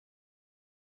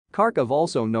Kharkov,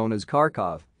 also known as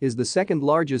Kharkov, is the second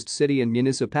largest city and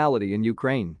municipality in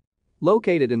Ukraine.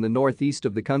 Located in the northeast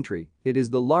of the country, it is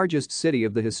the largest city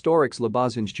of the historic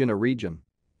Slobozhanshchyna region.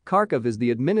 Kharkov is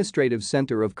the administrative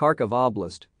center of Kharkiv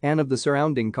Oblast and of the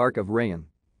surrounding Kharkiv Raion.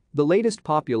 The latest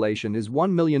population is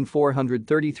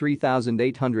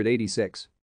 1,433,886.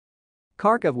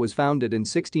 Kharkov was founded in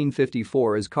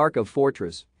 1654 as Kharkov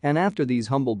Fortress, and after these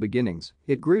humble beginnings,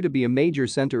 it grew to be a major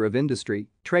center of industry,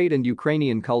 trade and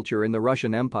Ukrainian culture in the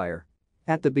Russian Empire.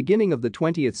 At the beginning of the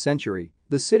 20th century,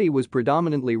 the city was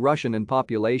predominantly Russian in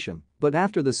population, but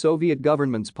after the Soviet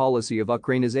government's policy of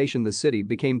Ukrainization, the city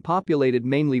became populated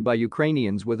mainly by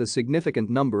Ukrainians with a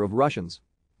significant number of Russians.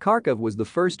 Kharkov was the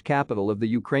first capital of the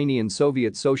Ukrainian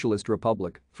Soviet Socialist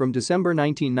Republic from December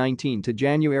 1919 to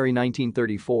January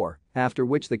 1934, after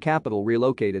which the capital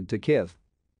relocated to Kyiv.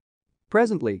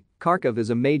 Presently, Kharkov is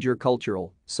a major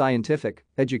cultural, scientific,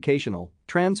 educational,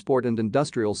 transport and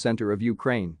industrial center of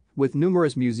Ukraine, with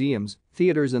numerous museums,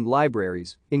 theaters and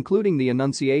libraries, including the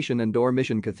Annunciation and Or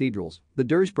Mission cathedrals, the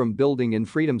Durzprom building in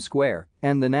Freedom Square,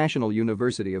 and the National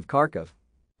University of Kharkov.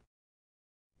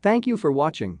 Thank you for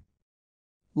watching.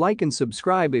 Like and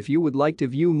subscribe if you would like to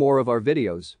view more of our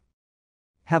videos.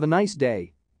 Have a nice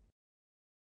day.